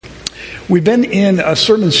We've been in a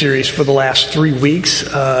sermon series for the last 3 weeks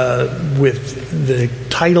with the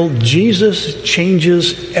title, Jesus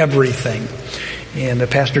Changes Everything. And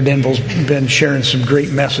Pastor Denvil's been sharing some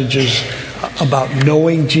great messages about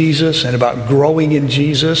knowing Jesus and about growing in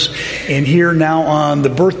Jesus. And here now on the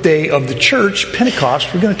birthday of the church,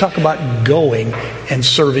 Pentecost, we're going to talk about going and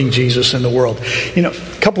serving Jesus in the world. You know,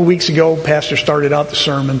 a couple weeks ago, Pastor started out the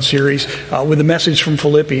sermon series with a message from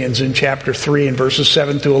Philippians in chapter 3 and verses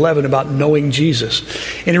 7 to 11 about knowing Jesus.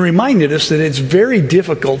 And he reminded us that it's very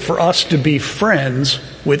difficult for us to be friends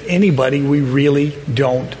with anybody we really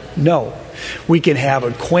don't know. We can have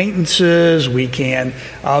acquaintances, we can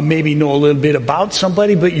maybe know a little bit about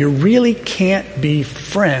somebody, but you really can't be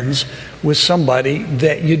friends with somebody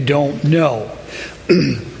that you don't know.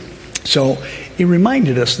 So he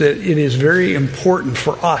reminded us that it is very important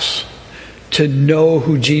for us to know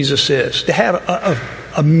who Jesus is, to have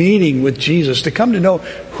a meeting with Jesus, to come to know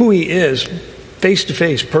who he is face to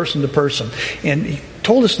face, person to person. And he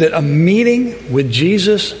told us that a meeting with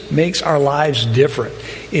Jesus makes our lives different.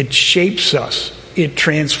 It shapes us. It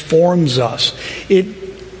transforms us.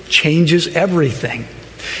 It changes everything.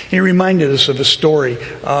 He reminded us of a story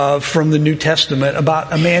from the New Testament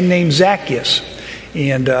about a man named Zacchaeus.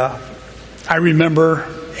 And I remember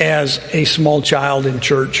as a small child in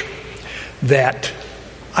church that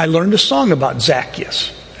I learned a song about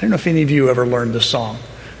Zacchaeus. I don't know if any of you ever learned the song.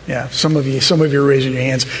 Yeah, some of you are raising your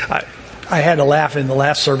hands. I had to laugh in the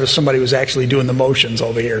last service. Somebody was actually doing the motions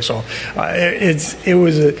over here. So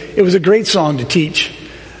it was a great song to teach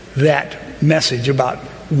that message about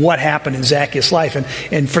what happened in Zacchaeus' life.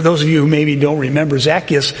 And for those of you who maybe don't remember,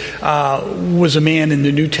 Zacchaeus was a man in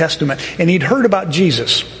the New Testament, and he'd heard about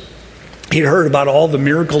Jesus. He'd heard about all the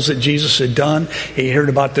miracles that Jesus had done. He heard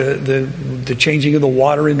about the changing of the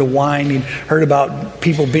water into wine. He'd heard about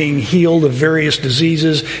people being healed of various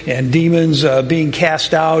diseases and demons being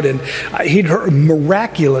cast out. And he'd heard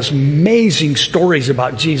miraculous, amazing stories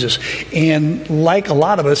about Jesus. And like a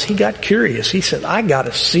lot of us, he got curious. He said, I got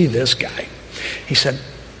to see this guy. He said,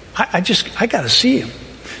 I got to see him.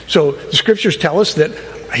 So the scriptures tell us that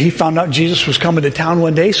he found out Jesus was coming to town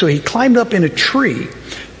one day. So he climbed up in a tree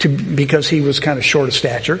because he was kind of short of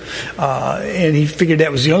stature, and he figured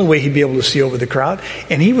that was the only way he'd be able to see over the crowd,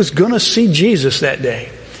 and he was going to see Jesus that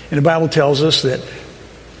day. And the Bible tells us that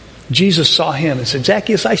Jesus saw him and said,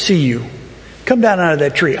 Zacchaeus, I see you. Come down out of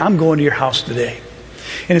that tree. I'm going to your house today.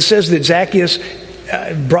 And it says that Zacchaeus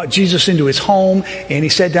brought Jesus into his home, and he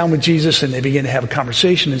sat down with Jesus, and they began to have a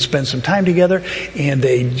conversation and spend some time together. And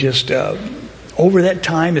they just, over that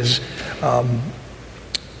time, as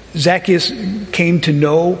Zacchaeus came to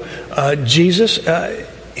know Jesus,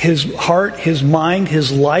 his heart, his mind,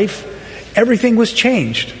 his life, everything was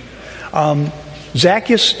changed.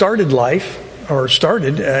 Zacchaeus started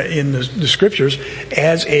in the scriptures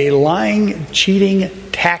as a lying, cheating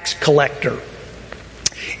tax collector.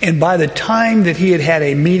 And by the time that he had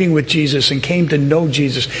a meeting with Jesus and came to know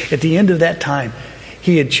Jesus, at the end of that time,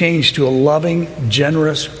 he had changed to a loving,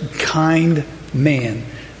 generous, kind man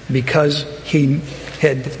because he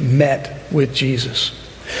had met with Jesus.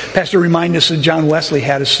 Pastor reminded us that John Wesley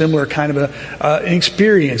had a similar kind of an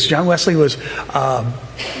experience. John Wesley was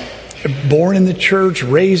born in the church,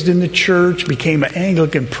 raised in the church, became an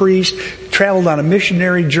Anglican priest, traveled on a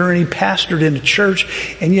missionary journey, pastored in a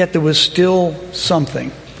church, and yet there was still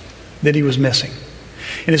something that he was missing.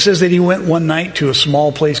 And it says that he went one night to a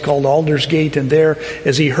small place called Aldersgate, and there,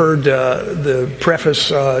 as he heard the preface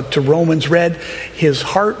to Romans read, his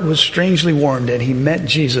heart was strangely warmed, and he met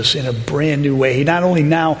Jesus in a brand new way. He not only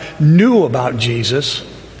now knew about Jesus,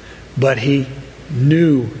 but he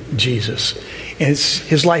knew Jesus. And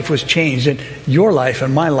his life was changed, and your life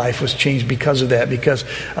and my life was changed because of that, because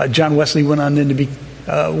John Wesley went on then to be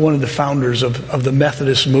one of the founders of the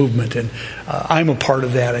Methodist movement, and I'm a part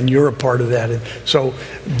of that, and you're a part of that. And so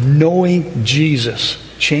knowing Jesus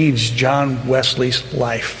changed John Wesley's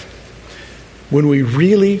life. When we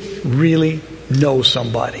really, really know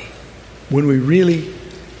somebody, when we really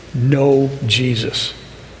know Jesus,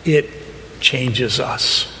 it changes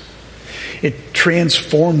us. It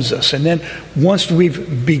transforms us. And then once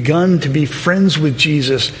we've begun to be friends with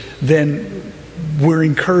Jesus, then we're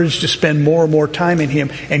encouraged to spend more and more time in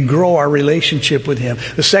him and grow our relationship with him.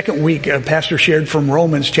 The second week, Pastor shared from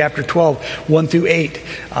Romans chapter 12, 1 through 8.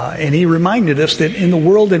 And he reminded us that in the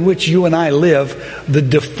world in which you and I live, the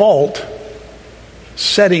default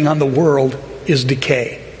setting on the world is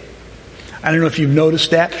decay. I don't know if you've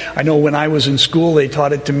noticed that. I know when I was in school, they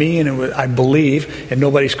taught it to me, and I believe, and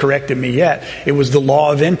nobody's corrected me yet, it was the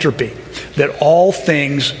law of entropy, that all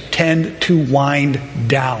things tend to wind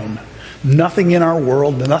down. Nothing in our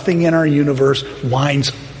world, nothing in our universe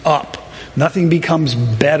winds up. Nothing becomes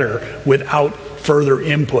better without further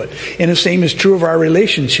input. And the same is true of our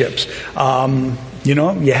relationships.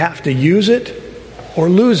 You have to use it or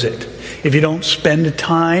lose it. If you don't spend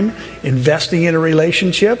time investing in a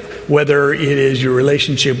relationship, whether it is your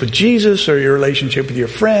relationship with Jesus or your relationship with your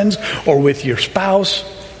friends or with your spouse,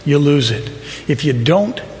 you lose it. If you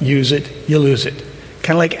don't use it, you lose it.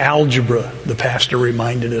 Kind of like algebra, the pastor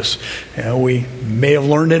reminded us. We may have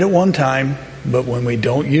learned it at one time, but when we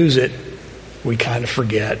don't use it, we kind of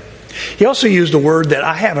forget. He also used a word that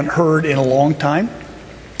I haven't heard in a long time,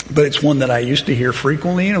 but it's one that I used to hear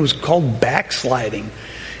frequently, and it was called backsliding.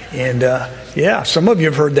 And some of you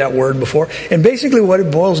have heard that word before. And basically what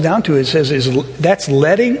it boils down to is that's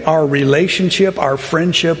letting our relationship, our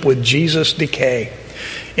friendship with Jesus decay.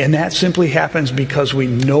 And that simply happens because we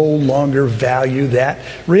no longer value that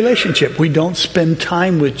relationship. We don't spend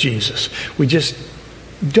time with Jesus. We just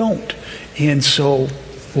don't. And so,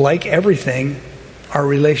 like everything, our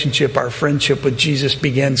relationship, our friendship with Jesus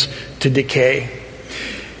begins to decay.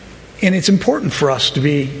 And it's important for us to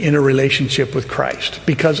be in a relationship with Christ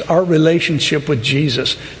because our relationship with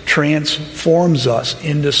Jesus transforms us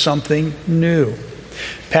into something new.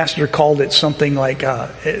 Pastor called it something like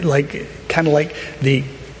the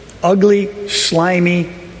ugly, slimy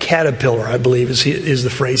caterpillar, I believe is the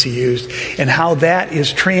phrase he used, and how that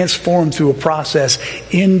is transformed through a process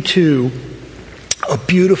into a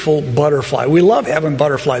beautiful butterfly. We love having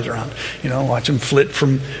butterflies around. Watch them flit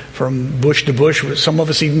from bush to bush. Some of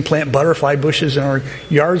us even plant butterfly bushes in our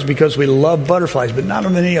yards because we love butterflies, but not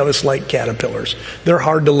many of us like caterpillars. They're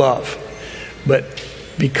hard to love. But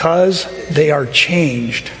because they are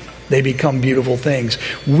changed, they become beautiful things.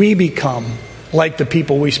 We become like the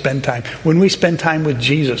people we spend time. When we spend time with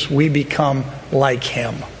Jesus, we become like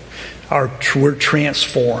Him. We're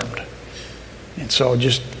transformed. And so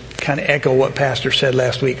just kind of echo what Pastor said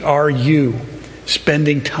last week. Are you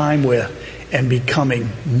spending time with and becoming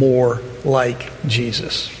more like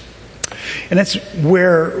Jesus? And that's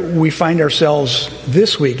where we find ourselves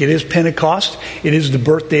this week. It is Pentecost. It is the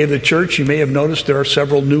birthday of the church. You may have noticed there are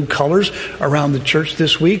several new colors around the church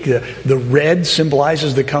this week. The red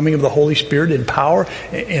symbolizes the coming of the Holy Spirit in power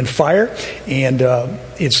and fire. And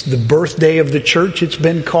it's the birthday of the church, it's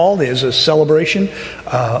been called. It is a celebration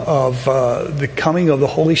of the coming of the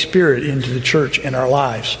Holy Spirit into the church in our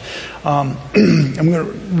lives. I'm going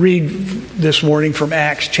to read this morning from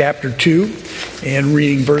Acts chapter 2 and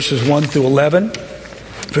reading verses 1 through 11.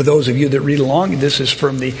 For those of you that read along, this is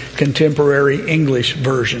from the Contemporary English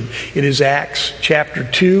Version. It is Acts chapter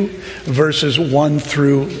 2, verses 1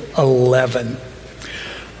 through 11.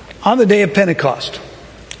 On the day of Pentecost,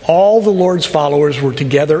 all the Lord's followers were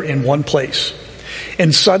together in one place.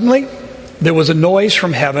 And suddenly there was a noise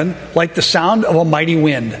from heaven like the sound of a mighty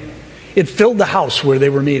wind. It filled the house where they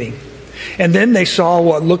were meeting. And then they saw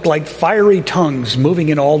what looked like fiery tongues moving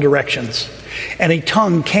in all directions. And a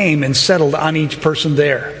tongue came and settled on each person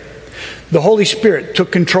there. The Holy Spirit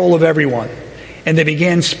took control of everyone, and they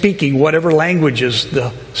began speaking whatever languages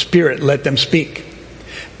the Spirit let them speak.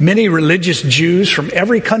 Many religious Jews from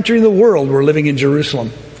every country in the world were living in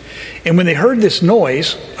Jerusalem. And when they heard this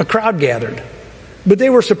noise, a crowd gathered. But they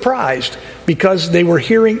were surprised because they were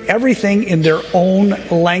hearing everything in their own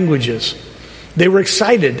languages. They were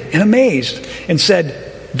excited and amazed and said,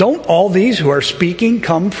 "Don't all these who are speaking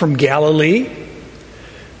come from Galilee?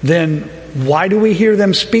 Then why do we hear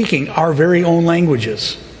them speaking our very own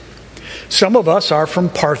languages? Some of us are from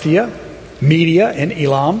Parthia, Media, and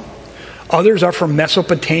Elam. Others are from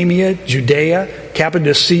Mesopotamia, Judea,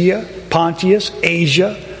 Cappadocia, Pontus,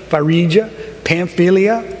 Asia, Phrygia,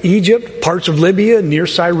 Pamphylia, Egypt, parts of Libya near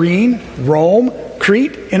Cyrene, Rome,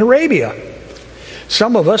 Crete, and Arabia.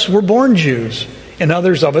 Some of us were born Jews, and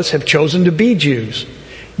others of us have chosen to be Jews.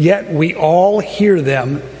 Yet we all hear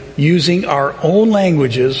them using our own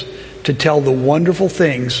languages to tell the wonderful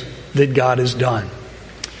things that God has done."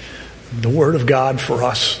 The Word of God for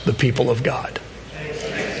us, the people of God.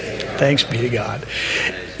 Thanks be to God.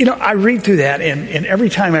 I read through that, and every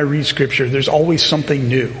time I read Scripture, there's always something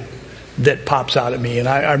new that pops out at me. And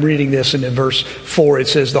I'm reading this, and in verse 4 it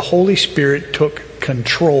says, "The Holy Spirit took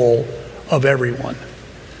control of everyone."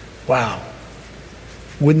 Wow.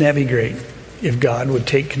 Wouldn't that be great if God would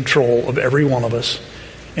take control of every one of us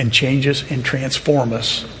and change us and transform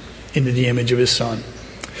us into the image of His Son?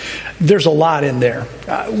 There's a lot in there.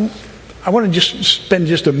 I want to just spend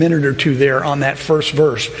just a minute or two there on that first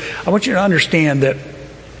verse. I want you to understand that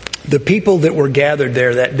the people that were gathered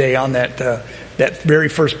there that day on that that very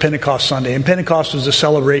first Pentecost Sunday. And Pentecost was a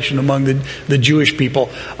celebration among the Jewish people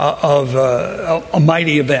of a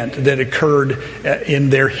mighty event that occurred in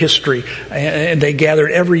their history. And they gathered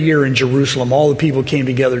every year in Jerusalem. All the people came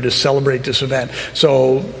together to celebrate this event.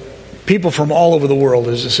 So people from all over the world,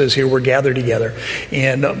 as it says here, were gathered together.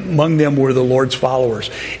 And among them were the Lord's followers.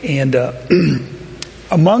 And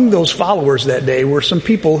among those followers that day were some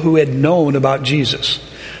people who had known about Jesus.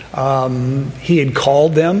 He had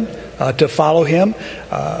called them to follow him.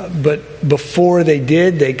 But before they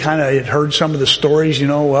did, they kind of had heard some of the stories.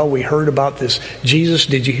 Well, we heard about this Jesus.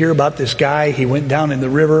 Did you hear about this guy? He went down in the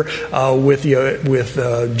river with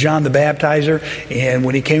John the Baptizer. And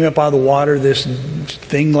when he came up out of the water, this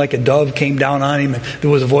thing like a dove came down on him. And there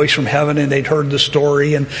was a voice from heaven, and they'd heard the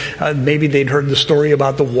story. And maybe they'd heard the story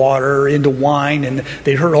about the water into wine. And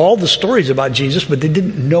they'd heard all the stories about Jesus, but they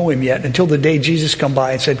didn't know him yet until the day Jesus come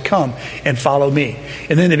by and said, "Come and follow me."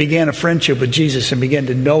 And then they began a friendship with Jesus and began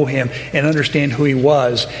to know him and understand who he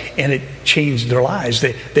was, and it changed their lives.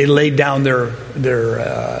 They laid down their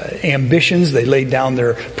ambitions, they laid down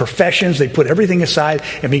their professions, they put everything aside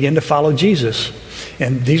and began to follow Jesus.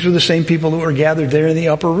 And these were the same people who were gathered there in the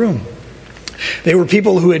upper room. They were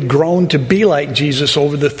people who had grown to be like Jesus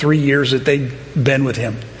over the 3 years that they'd been with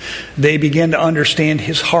him. They began to understand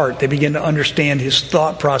his heart. They began to understand his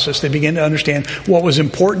thought process. They began to understand what was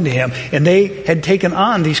important to him. And they had taken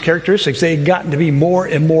on these characteristics. They had gotten to be more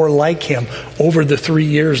and more like him over the 3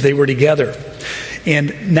 years they were together.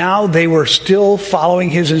 And now they were still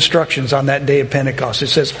following his instructions on that day of Pentecost. It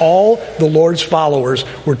says all the Lord's followers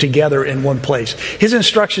were together in one place. His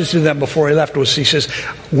instructions to them before he left was, he says,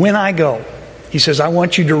 when I go, he says, I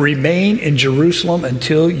want you to remain in Jerusalem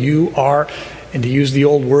until you are, and to use the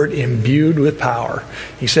old word, imbued with power.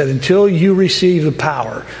 He said, until you receive the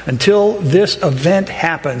power, until this event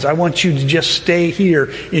happens, I want you to just stay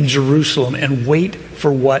here in Jerusalem and wait for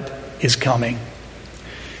what is coming.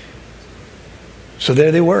 So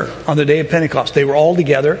there they were on the day of Pentecost. They were all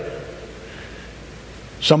together.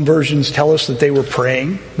 Some versions tell us that they were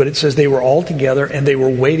praying, but it says they were all together and they were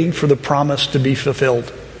waiting for the promise to be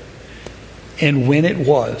fulfilled. And when it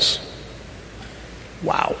was,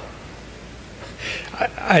 wow.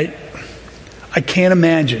 I can't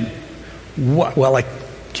imagine I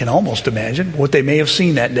can almost imagine what they may have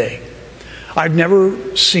seen that day. I've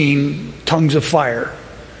never seen tongues of fire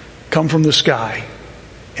come from the sky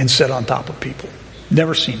and set on top of people.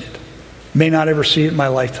 Never seen it. May not ever see it in my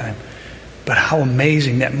lifetime. But how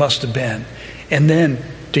amazing that must have been. And then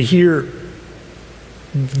to hear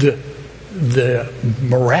the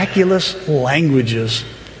miraculous languages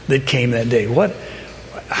that came that day. Man,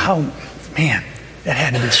 that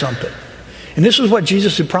had to be something. And this was what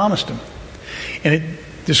Jesus had promised them. And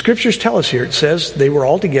the scriptures tell us here, it says they were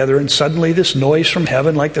all together, and suddenly this noise from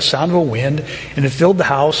heaven like the sound of a wind, and it filled the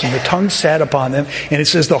house, and the tongues sat upon them. And it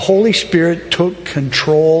says the Holy Spirit took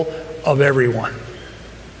control of everyone.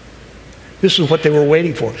 This is what they were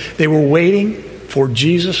waiting for. They were waiting for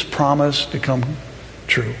Jesus' promise to come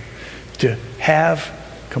true, to have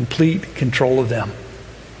complete control of them.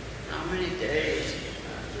 How many days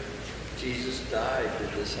after Jesus died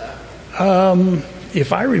did this happen?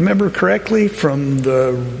 If I remember correctly, from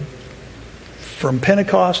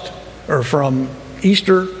Pentecost, or from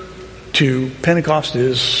Easter to Pentecost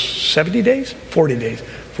is 70 days? 40 days.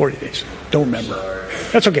 40 days. Don't remember.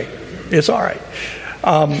 That's okay. It's all right.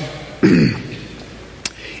 And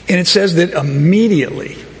it says that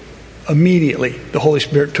immediately, the Holy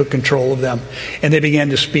Spirit took control of them. And they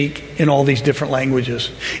began to speak in all these different languages.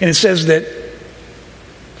 And it says that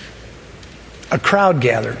a crowd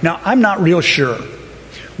gathered. Now, I'm not real sure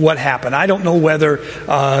what happened. I don't know whether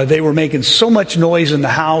they were making so much noise in the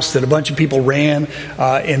house that a bunch of people ran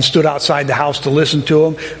and stood outside the house to listen to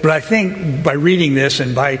them. But I think by reading this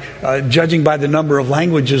and by judging by the number of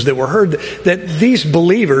languages that were heard, that these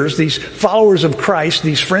believers, these followers of Christ,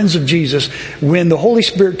 these friends of Jesus, when the Holy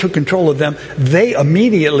Spirit took control of them, they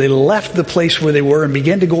immediately left the place where they were and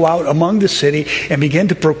began to go out among the city and began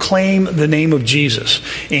to proclaim the name of Jesus.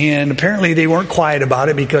 And apparently they weren't quiet about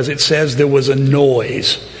it, because it says there was a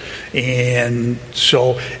noise. And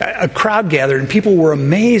so a crowd gathered, and people were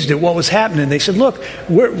amazed at what was happening. They said, look,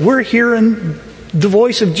 we're hearing the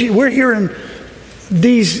voice of Jesus. We're hearing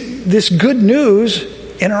this good news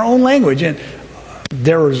in our own language. And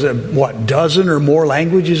there was dozen or more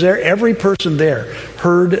languages there. Every person there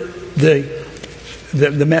heard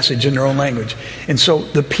the message in their own language. And so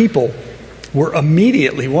the people were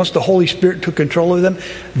immediately, once the Holy Spirit took control of them,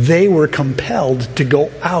 they were compelled to go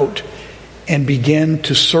out and begin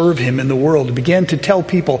to serve him in the world, to begin to tell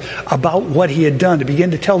people about what he had done, to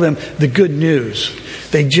begin to tell them the good news.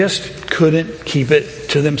 They just couldn't keep it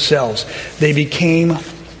to themselves. They became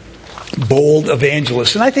bold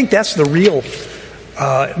evangelists. And I think that's the real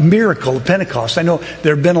miracle of Pentecost. I know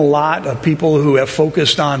there have been a lot of people who have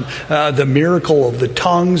focused on the miracle of the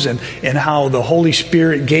tongues and how the Holy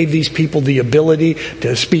Spirit gave these people the ability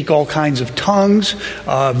to speak all kinds of tongues,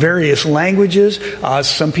 various languages.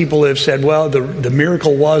 Some people have said, well, the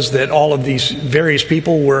miracle was that all of these various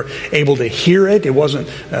people were able to hear it. It wasn't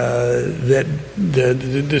that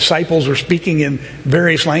the disciples were speaking in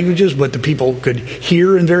various languages, but the people could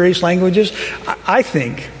hear in various languages. I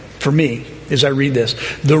think, for me, as I read this,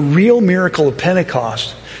 the real miracle of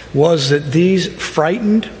Pentecost was that these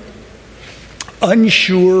frightened,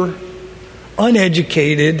 unsure,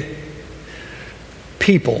 uneducated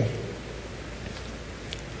people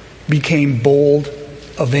became bold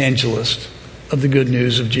evangelists of the good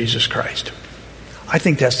news of Jesus Christ. I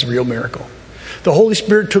think that's the real miracle. The Holy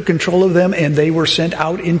Spirit took control of them, and they were sent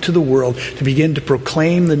out into the world to begin to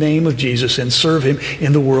proclaim the name of Jesus and serve him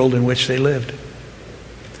in the world in which they lived.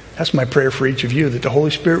 That's my prayer for each of you, that the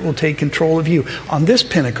Holy Spirit will take control of you on this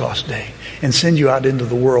Pentecost day and send you out into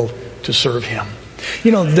the world to serve him.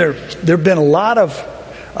 You know, there have been a lot of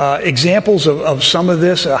examples of some of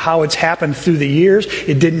this, how it's happened through the years.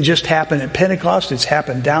 It didn't just happen at Pentecost. It's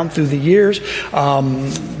happened down through the years.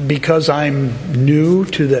 Because I'm new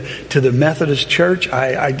to the Methodist Church,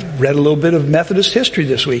 I read a little bit of Methodist history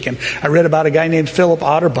this week, and I read about a guy named Philip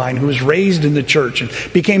Otterbein who was raised in the church and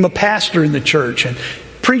became a pastor in the church and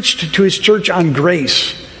preached to his church on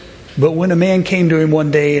grace. But when a man came to him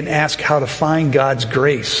one day and asked how to find God's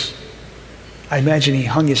grace, I imagine he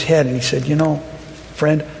hung his head and he said, you know,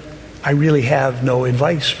 friend, I really have no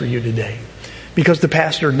advice for you today. Because the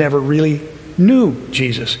pastor never really knew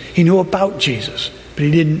Jesus. He knew about Jesus, but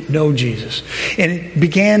he didn't know Jesus. And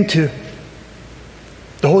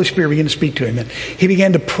the Holy Spirit began to speak to him. And he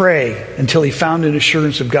began to pray until he found an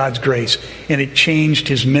assurance of God's grace. And it changed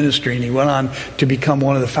his ministry. And he went on to become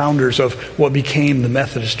one of the founders of what became the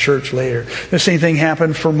Methodist Church later. The same thing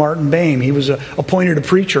happened for Martin Boehm. He was appointed a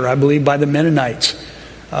preacher, I believe, by the Mennonites.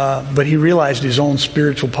 But he realized his own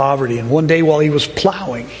spiritual poverty. And one day while he was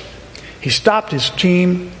plowing, he stopped his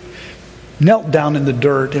team, knelt down in the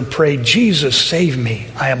dirt, and prayed, Jesus, save me,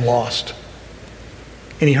 I am lost.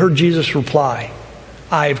 And he heard Jesus reply,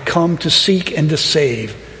 I have come to seek and to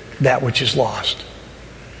save that which is lost.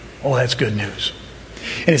 Oh, that's good news.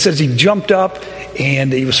 And it says he jumped up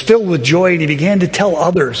and he was filled with joy and he began to tell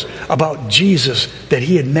others about Jesus that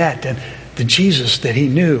he had met and the Jesus that he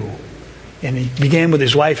knew. And he began with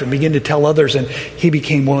his wife and began to tell others, and he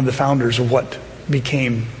became one of the founders of what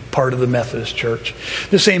became part of the Methodist Church.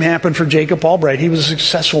 The same happened for Jacob Albright. He was a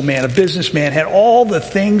successful man, a businessman, had all the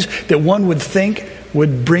things that one would think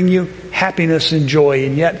would bring you happiness and joy,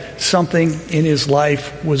 and yet something in his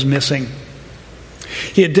life was missing.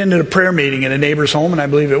 He attended a prayer meeting in a neighbor's home, and I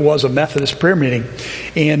believe it was a Methodist prayer meeting.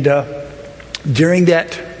 And during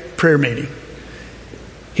that prayer meeting,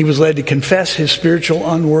 he was led to confess his spiritual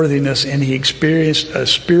unworthiness, and he experienced a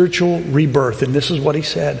spiritual rebirth. And this is what he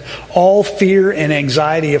said. All fear and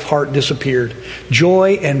anxiety of heart disappeared.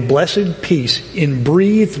 Joy and blessed peace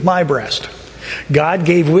embreathed my breast. God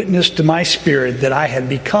gave witness to my spirit that I had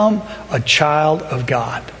become a child of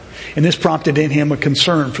God. And this prompted in him a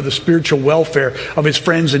concern for the spiritual welfare of his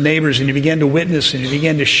friends and neighbors. And he began to witness and he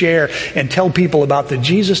began to share and tell people about the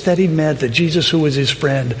Jesus that he'd met, the Jesus who was his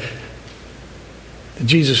friend, the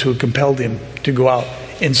Jesus who compelled him to go out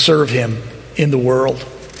and serve him in the world.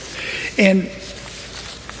 And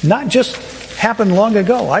not just happened long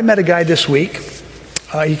ago. I met a guy this week.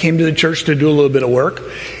 He came to the church to do a little bit of work,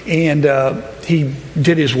 and he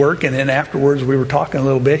did his work, and then afterwards we were talking a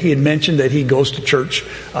little bit. He had mentioned that he goes to church,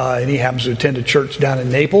 and he happens to attend a church down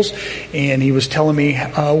in Naples, and he was telling me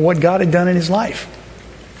what God had done in his life.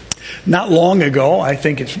 Not long ago, I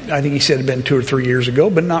think he said it had been 2 or 3 years ago,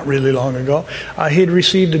 but not really long ago, he had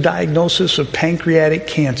received a diagnosis of pancreatic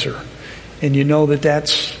cancer, and you know that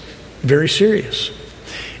that's very serious.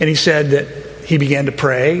 And he said that he began to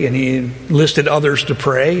pray, and he enlisted others to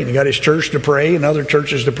pray, and he got his church to pray and other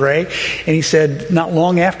churches to pray. And he said not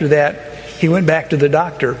long after that, he went back to the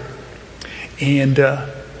doctor, and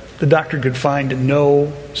the doctor could find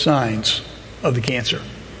no signs of the cancer.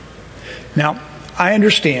 Now, I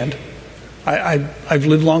understand. I've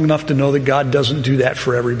lived long enough to know that God doesn't do that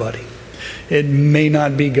for everybody. It may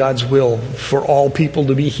not be God's will for all people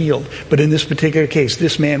to be healed. But in this particular case,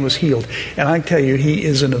 this man was healed. And I tell you, he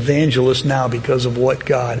is an evangelist now because of what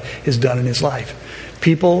God has done in his life.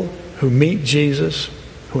 People who meet Jesus,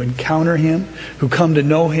 who encounter him, who come to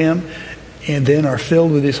know him, and then are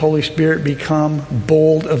filled with his Holy Spirit, become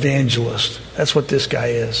bold evangelists. That's what this guy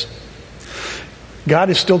is. God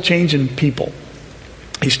is still changing people.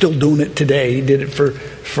 He's still doing it today. He did it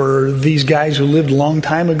for these guys who lived a long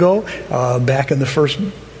time ago, back in the first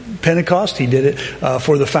Pentecost. He did it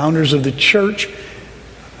for the founders of the church.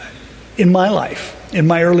 In my life, in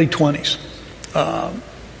my early 20s,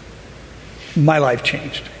 my life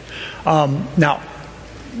changed. Now,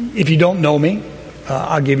 if you don't know me,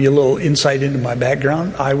 I'll give you a little insight into my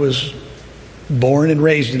background. I was born and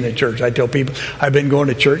raised in the church. I tell people I've been going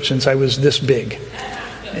to church since I was this big.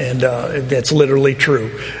 And that's literally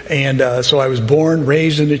true. And so I was born,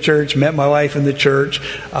 raised in the church, met my wife in the church,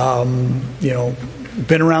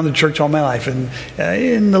 been around the church all my life. And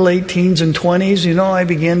in the late teens and 20s, I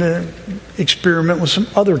began to experiment with some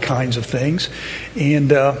other kinds of things.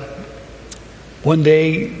 And one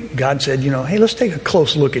day, God said, hey, let's take a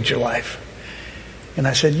close look at your life. And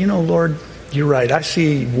I said, Lord, you're right. I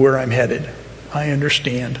see where I'm headed. I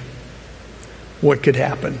understand what could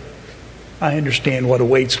happen. I understand what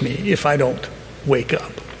awaits me if I don't wake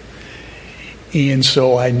up. And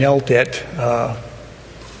so I knelt at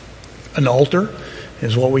an altar,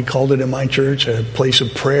 is what we called it in my church, a place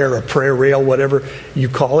of prayer, a prayer rail, whatever you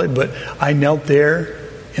call it. But I knelt there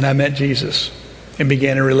and I met Jesus and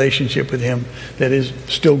began a relationship with him that is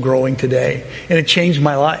still growing today. And it changed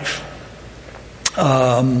my life.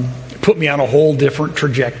 Put me on a whole different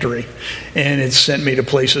trajectory. And it sent me to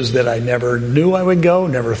places that I never knew I would go,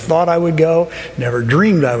 never thought I would go, never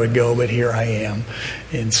dreamed I would go, but here I am.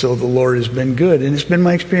 And so the Lord has been good. And it's been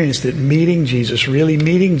my experience that meeting Jesus, really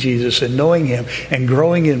meeting Jesus and knowing him and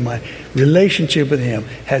growing in my relationship with him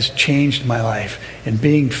has changed my life. And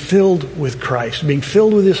being filled with Christ, being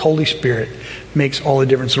filled with his Holy Spirit makes all the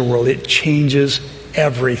difference in the world. It changes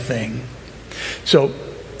everything. So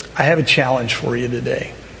I have a challenge for you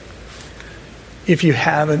today. If you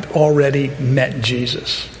haven't already met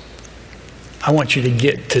Jesus, I want you to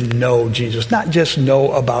get to know Jesus. Not just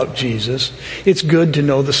know about Jesus. It's good to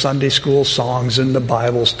know the Sunday school songs and the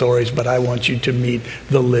Bible stories, but I want you to meet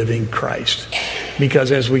the living Christ.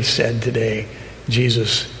 Because as we said today,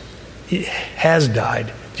 Jesus has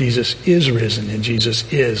died, Jesus is risen, and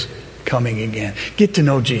Jesus is coming again. Get to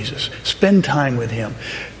know Jesus. Spend time with him.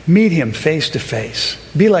 Meet him face to face.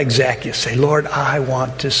 Be like Zacchaeus. Say, Lord, I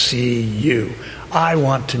want to see you. I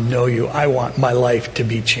want to know you. I want my life to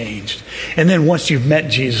be changed. And then once you've met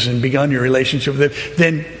Jesus and begun your relationship with him,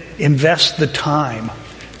 then invest the time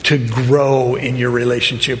to grow in your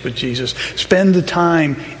relationship with Jesus. Spend the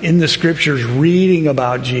time in the scriptures reading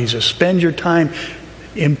about Jesus. Spend your time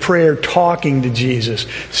in prayer talking to Jesus.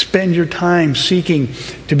 Spend your time seeking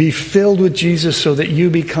to be filled with Jesus so that you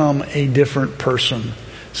become a different person.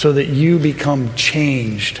 So that you become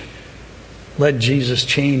changed. Let Jesus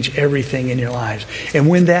change everything in your lives. And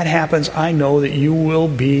when that happens, I know that you will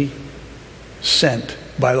be sent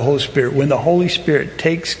by the Holy Spirit. When the Holy Spirit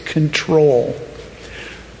takes control,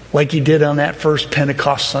 like he did on that first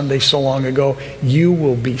Pentecost Sunday so long ago, you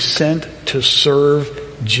will be sent to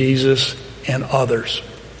serve Jesus and others.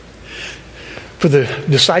 For the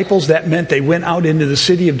disciples, that meant they went out into the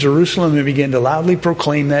city of Jerusalem and began to loudly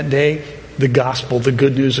proclaim that day the gospel, the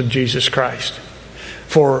good news of Jesus Christ.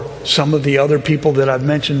 For some of the other people that I've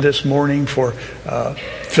mentioned this morning, for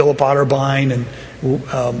Philip Otterbein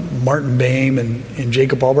and Martin Boehm and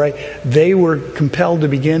Jacob Albright, they were compelled to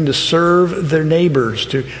begin to serve their neighbors,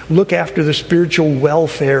 to look after the spiritual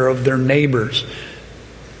welfare of their neighbors.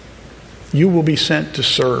 You will be sent to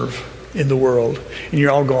serve in the world. And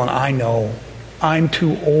you're all going, I know, I'm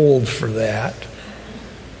too old for that.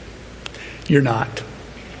 You're not.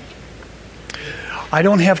 I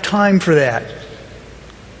don't have time for that.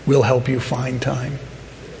 We'll help you find time.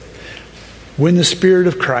 When the Spirit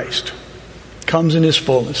of Christ comes in his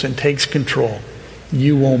fullness and takes control,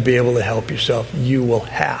 you won't be able to help yourself. You will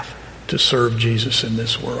have to serve Jesus in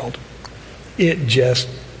this world. It just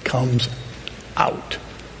comes out.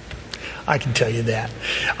 I can tell you that.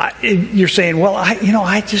 You're saying, well,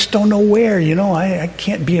 I just don't know where. I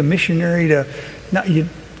can't be a missionary to... No, you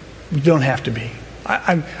don't have to be.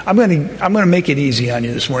 I'm going to make it easy on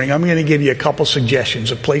you this morning. I'm going to give you a couple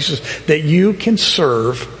suggestions of places that you can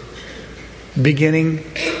serve beginning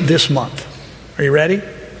this month. Are you ready?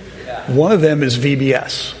 Yeah. One of them is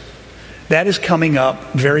VBS. That is coming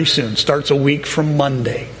up very soon. Starts a week from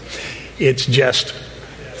Monday. It's just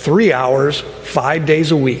 3 hours, 5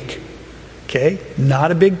 days a week. Okay?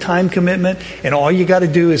 Not a big time commitment. And all you got to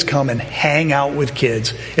do is come and hang out with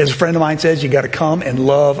kids. As a friend of mine says, you got to come and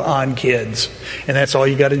love on kids. And that's all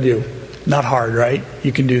you got to do. Not hard, right?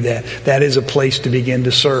 You can do that. That is a place to begin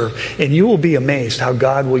to serve. And you will be amazed how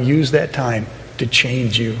God will use that time to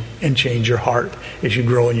change you and change your heart as you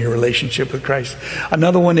grow in your relationship with Christ.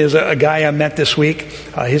 Another one is a guy I met this week.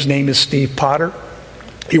 His name is Steve Potter.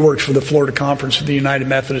 He works for the Florida Conference of the United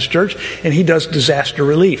Methodist Church, and he does disaster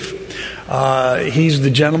relief. He's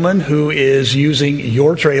the gentleman who is using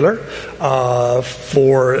your trailer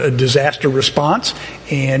for a disaster response,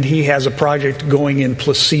 and he has a project going in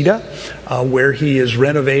Placida where he is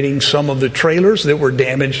renovating some of the trailers that were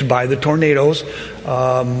damaged by the tornadoes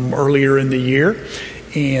earlier in the year.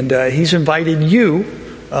 And he's invited you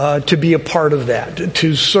to be a part of that,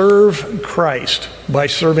 to serve Christ by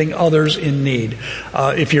serving others in need.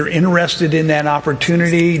 If you're interested in that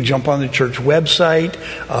opportunity, jump on the church website,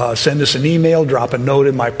 send us an email, drop a note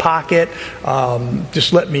in my pocket.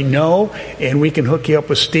 Just let me know, and we can hook you up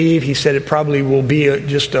with Steve. He said it probably will be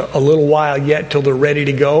just a little while yet till they're ready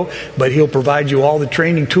to go, but he'll provide you all the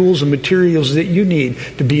training tools and materials that you need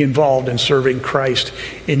to be involved in serving Christ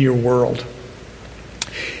in your world.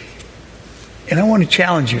 And I want to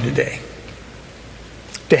challenge you today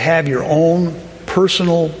to have your own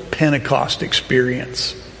personal Pentecost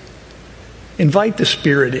experience. Invite the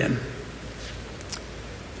Spirit in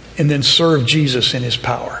and then serve Jesus in His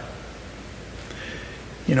power.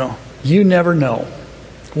 You know, you never know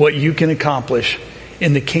what you can accomplish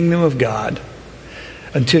in the kingdom of God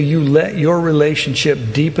until you let your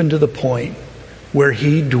relationship deepen to the point where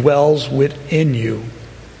He dwells within you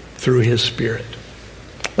through His Spirit.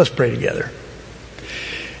 Let's pray together.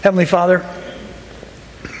 Heavenly Father,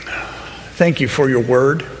 thank you for your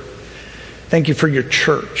word. Thank you for your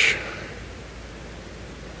church.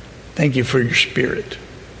 Thank you for your Spirit.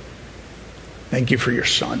 Thank you for your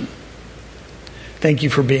Son. Thank you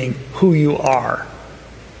for being who you are.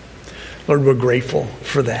 Lord, we're grateful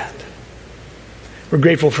for that. We're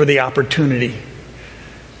grateful for the opportunity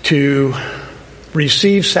to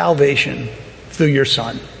receive salvation through your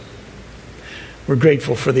Son. We're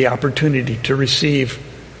grateful for the opportunity to receive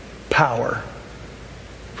power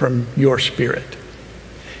from your Spirit.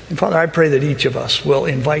 And Father, I pray that each of us will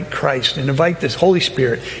invite Christ and invite this Holy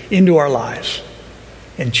Spirit into our lives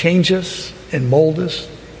and change us and mold us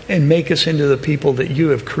and make us into the people that you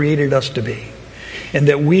have created us to be. And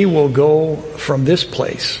that we will go from this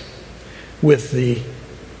place with the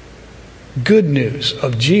good news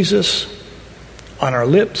of Jesus on our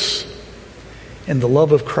lips and the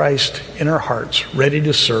love of Christ in our hearts, ready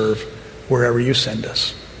to serve wherever you send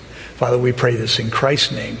us. Father, we pray this in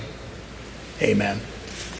Christ's name. Amen.